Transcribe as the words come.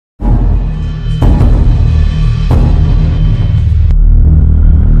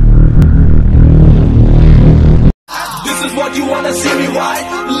what you wanna see me right.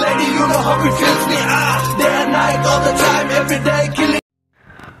 Lady, you know how it feels me. Day and night, all the time, every day, killing.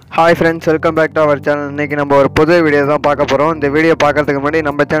 Hi friends, welcome back to our channel. இன்னைக்கு நம்ம ஒரு புது video தான் பார்க்க போறோம். இந்த video பார்க்கிறதுக்கு முன்னாடி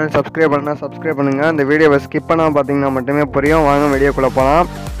நம்ம சேனல் சப்ஸ்கிரைப் பண்ணுங்க. இந்த வீடியோவை ஸ்கிப் பண்ணாம பாத்தீங்கன்னா மட்டுமே புரியும். வாங்க வீடியோக்குள்ள போலாம்.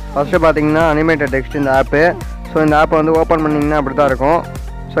 ஃபர்ஸ்ட் பாத்தீங்கன்னா அனிமேட்டட் டெக்ஸ்ட் இந்த ஆப். சோ இந்த ஆப்பை வந்து ஓபன் பண்ணீங்கன்னா அப்படி தான் இருக்கும்.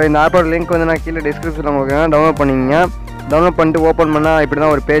 சோ இந்த ஆப்போட லிங்க் வந்து நான் கீழே டிஸ்கிரிப்ஷன்ல உங்களுக்கு டவுன்லோட் பண்ணீங்க. டவுன்லோட் பண்ணிட்டு ஓபன் பண்ணா இப்படி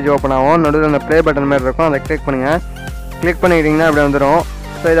தான் ஒரு பேஜ் ஓபன் ஆகும். நடுவுல அந்த ப்ளே பட்டன் மாதிரி இருக்கும். அதை கிளிக் பண்ணுங்க. கிளிக் பண்ணிட்டீங்கன்னா அப்படி வந்துரும்.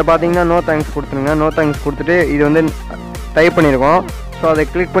 சோ இத பாத்தீங்கன்னா நோ தேங்க்ஸ் கொடுத்துருங்க. நோ தேங்க்ஸ் கொடுத்துட்டு இது வந்து டைப் பண்ணிருக்கோம். ஸோ அதை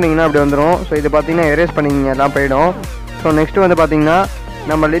கிளிக் பண்ணிங்கன்னா அப்படி வந்துடும். ஸோ இது பார்த்தீங்கன்னா எரேஸ் பண்ணிங்க எல்லாம் போயிடும். ஸோ நெக்ஸ்ட்டு வந்து பார்த்தீங்கன்னா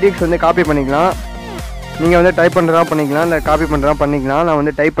நம்ம லிரிக்ஸ் வந்து காப்பி பண்ணிக்கலாம். நீங்கள் வந்து டைப் பண்ணுறதா பண்ணிக்கலாம், இல்லை காப்பி பண்ணுறதா பண்ணிக்கலாம். நான்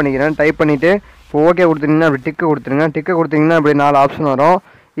வந்து டைப் பண்ணிக்கிறேன். டைப் பண்ணிவிட்டு இப்போ ஓகே கொடுத்துட்டிங்கன்னா அப்படி டிக்கு கொடுத்துருங்க. டிக்கு கொடுத்தீங்கன்னா அப்படி 4 ஆப்ஷன் வரும்.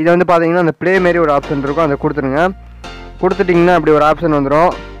 இது வந்து பார்த்தீங்கன்னா அந்த ப்ளே மாரி ஒரு ஆப்ஷன் இருக்கும், அதை கொடுத்துருங்க. கொடுத்துட்டிங்கன்னா அப்படி ஒரு ஆப்ஷன்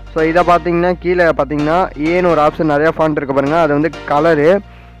வந்துடும். ஸோ இதை பார்த்தீங்கன்னா கீழே பார்த்தீங்கன்னா ஏன்னு ஒரு ஆப்ஷன் நிறையா ஃபாண்ட் இருக்குது பாருங்கள், அது வந்து கலரு.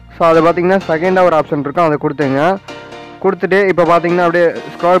 ஸோ அதை பார்த்தீங்கன்னா செகண்டாக ஒரு ஆப்ஷன் இருக்கும், அதை கொடுத்துங்க. கொடுத்துட்டு இப்போ பார்த்தீங்கன்னா அப்படியே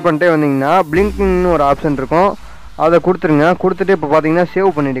ஸ்க்ரால் பண்ணிட்டே வந்தீங்கன்னா பிளிங்கிங்னு ஒரு ஆப்ஷன் இருக்கும், அதை கொடுத்துருங்க. கொடுத்துட்டு இப்போ பார்த்தீங்கன்னா சேவ்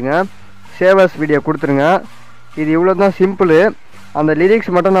பண்ணிவிடுங்க. சேவஸ் வீடியோ கொடுத்துருங்க. இது இவ்வளோ தான் சிம்பிள். அந்த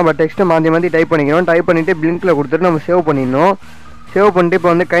லிரிக்ஸ் மட்டும் நம்ம டெக்ஸ்ட்டை மாற்றி டைப் பண்ணிக்கணும். டைப் பண்ணிவிட்டு பிளிங்கில் கொடுத்துட்டு நம்ம சேவ் பண்ணிடணும். சேவ் பண்ணிட்டு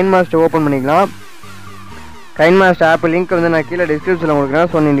இப்போ வந்து கைன்மாஸ்டர் ஓப்பன் பண்ணிக்கலாம். கைன்மாஸ்டர் ஆப் லிங்க் வந்து நான் கீழே டிஸ்கிரிப்ஷனில் கொடுக்குறேன்.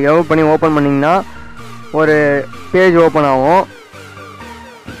 ஸோ நீங்கள் டவுன்லோட் பண்ணி ஓப்பன் பண்ணிங்கன்னா ஒரு பேஜ் ஓப்பன் ஆகும்.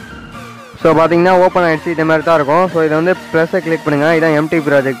 ஸோ பார்த்தீங்கன்னா ஓப்பன் ஆகிடுச்சு. இதே மாதிரி தான் இருக்கும். ஸோ இதை வந்து ப்ளஸ்ஸை கிளிக் பண்ணுங்கள். இதான் எம்டி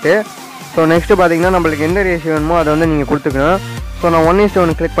ப்ராஜெக்ட்டு. ஸோ நெக்ஸ்ட்டு பார்த்தீங்கன்னா நம்மளுக்கு எந்த ரேஷியோ வேணுமோ அதை வந்து நீங்கள் கொடுத்துக்கணும். ஸோ நான்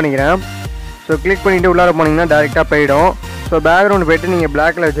 1:1 கிளிக் பண்ணிக்கிறேன். ஸோ கிளிக் பண்ணிவிட்டு உள்ளார போனீங்கன்னா டேரெக்டாக போயிடும். ஸோ பேக்ரவுண்ட் போய்ட்டு நீங்கள்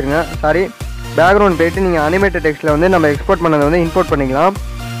பிளாக்கில் வச்சுருங்க. பேக்ரவுண்ட் போய்ட்டு நீங்கள் அனிமேட்டட் டெக்ஸ்ட்டில் வந்து நம்ம எக்ஸ்போர்ட் பண்ணதை வந்து இம்போர்ட் பண்ணிக்கலாம்.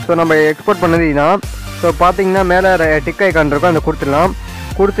 ஸோ நம்ம எக்ஸ்போர்ட் பண்ணது இதுதான். ஸோ பார்த்தீங்கன்னா மேலே டிக் ஐக்கான் இருக்கும், அதை கொடுத்துடலாம்.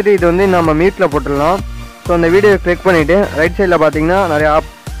 கொடுத்துட்டு இது வந்து நம்ம மியூட்டில் போட்டுடலாம். ஸோ அந்த வீடியோ கிளிக் பண்ணிவிட்டு ரைட் சைடில் பார்த்தீங்கன்னா நிறைய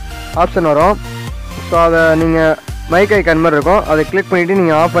ஆப்ஷன் வரும். ஸோ அதை நீங்கள் மைக் ஐக்கான் மாதிரி இருக்கும், அதை கிளிக் பண்ணிவிட்டு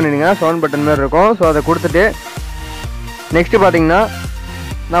நீங்கள் ஆஃப் பண்ணிவிடுங்க. சவுண்ட் பட்டன் மாதிரி இருக்கும். ஸோ அதை கொடுத்துட்டு நெக்ஸ்ட்டு பார்த்தீங்கன்னா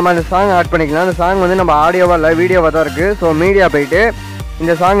நம்ம அந்த சாங் ஆட் பண்ணிக்கலாம். அந்த சாங் வந்து நம்ம ஆடியோவாக இல்லை வீடியோவாக தான் இருக்குது. ஸோ மீடியா போயிட்டு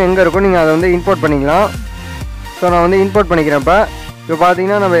இந்த சாங் எங்கே இருக்கும் நீங்கள் அதை வந்து இம்போர்ட் பண்ணிக்கலாம். ஸோ நான் வந்து இம்போர்ட் பண்ணிக்கிறேன். இப்போ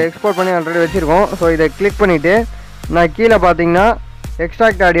பார்த்தீங்கன்னா நம்ம எக்ஸ்போர்ட் பண்ணி ஆல்ரெடி வச்சுருக்கோம். ஸோ இதை கிளிக் பண்ணிவிட்டு நான் கீழே பார்த்தீங்கன்னா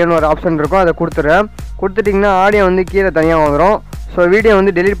எக்ஸ்ட்ராக்ட் ஆடியோன்னு ஒரு ஆப்ஷன் இருக்கும், அதை கொடுத்துட்றேன். கொடுத்துட்டிங்கன்னா ஆடியோ வந்து கீழே தனியாக வந்துடும். ஸோ வீடியோ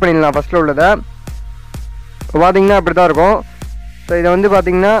வந்து டெலீட் பண்ணிடலாம் ஃபஸ்ட்டில் உள்ளதை. இப்போ பார்த்தீங்கன்னா அப்படி தான் இருக்கும். ஸோ இதை வந்து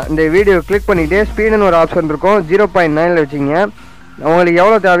பார்த்தீங்கன்னா இந்த வீடியோ கிளிக் பண்ணிவிட்டு ஸ்பீடுன்னு ஒரு ஆப்ஷன் இருக்கும், 0.9 வச்சுங்க. உங்களுக்கு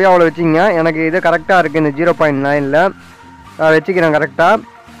எவ்வளோ தேவையோ அவ்வளோ வச்சுங்க. எனக்கு இது கரெக்டாக இருக்குது, இந்த 0.9 வச்சுக்கிறேன் கரெக்டாக.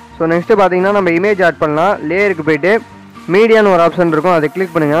 ஸோ நெக்ஸ்ட்டு பார்த்தீங்கன்னா நம்ம இமேஜ் ஆட் பண்ணலாம். லேயருக்கு போய்ட்டு மீடியான்னு ஒரு ஆப்ஷன் இருக்கும், அதை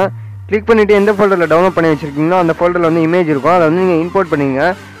கிளிக் பண்ணுங்கள். கிளிக் பண்ணிவிட்டு எந்த ஃபோல்டரில் டவுன்லோட் பண்ணி வச்சுருக்கீங்களோ அந்த ஃபோல்டரில் வந்து இமேஜ் இருக்கும், அதை வந்து நீங்கள் இம்போர்ட் பண்ணிங்க.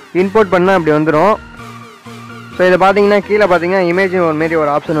 இம்போர்ட் பண்ணால் அப்படி வந்துடும். ஸோ இதை பார்த்தீங்கன்னா கீழே பார்த்தீங்கன்னா இமேஜ் ஒரு மாரி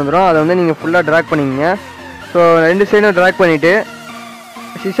ஒரு ஆப்ஷன் வந்துடும், அதை வந்து நீங்கள் ஃபுல்லாக ட்ராக் பண்ணிங்க. ஸோ 2 சைடும் ட்ராக் பண்ணிவிட்டு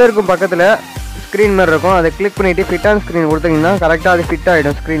சிசருக்கும் பக்கத்தில் ஸ்க்ரீன் மாதிரி இருக்கும், அதை கிளிக் பண்ணிவிட்டு ஃபிட் ஆன் ஸ்க்ரீன் கொடுத்தீங்கன்னா கரெக்டாக அது ஃபிட்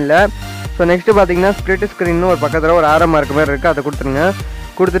ஆகிடும் ஸ்க்ரீனில். ஸோ நெக்ஸ்ட்டு பார்த்தீங்கன்னா ஸ்ப்ளிட் ஸ்க்ரீன் ஒரு பக்கத்தில் ஒரு ஆரம் மார்க் மாதிரி இருக்குது, அதை கொடுத்துருங்க.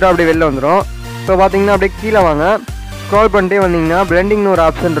 கொடுத்துட்டு அப்படியே வெளில வந்துடும். ஸோ பார்த்தீங்கன்னா அப்படியே கீழே வாங்க. ஸ்க்ரால் பண்ணிட்டே வந்தீங்கன்னா பிளெண்டிங்னு ஒரு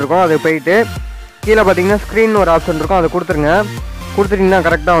ஆப்ஷன் இருக்கும், அது போயிட்டு கீழே பார்த்தீங்கன்னா ஸ்க்ரீன் ஒரு ஆப்ஷன் இருக்கும், அதை கொடுத்துருங்க. கொடுத்துட்டிங்கன்னா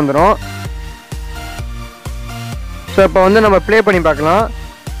கரெக்டாக வந்துடும். ஸோ இப்போ வந்து நம்ம ப்ளே பண்ணி பார்க்கலாம்.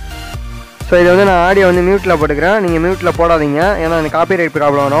 ஸோ இதை வந்து நான் ஆடியோ வந்து மியூட்டில் போட்டுக்கிறேன். நீங்கள் மியூட்டில் போடாதீங்க, ஏன்னா எனக்கு காப்பிரைட்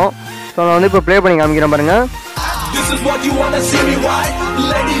ப்ராப்ளம் வரும். ஸோ நான் வந்து இப்போ ப்ளே பண்ணி காமிக்கிறேன் பாருங்கள்.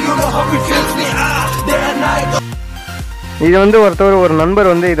 இது வந்து ஒரு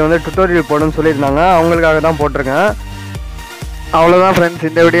நண்பர் வந்து இதை வந்து டுட்டோரியல் போடணும்னு சொல்லியிருந்தாங்க, அவங்களுக்காக தான் போட்டிருக்கேன். அவ்வளோதான் ஃப்ரெண்ட்ஸ்,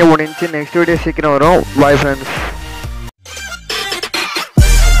 இந்த வீடியோ முடிஞ்சு. நெக்ஸ்ட் வீடியோ சீக்கிரம் வரும். Bye friends.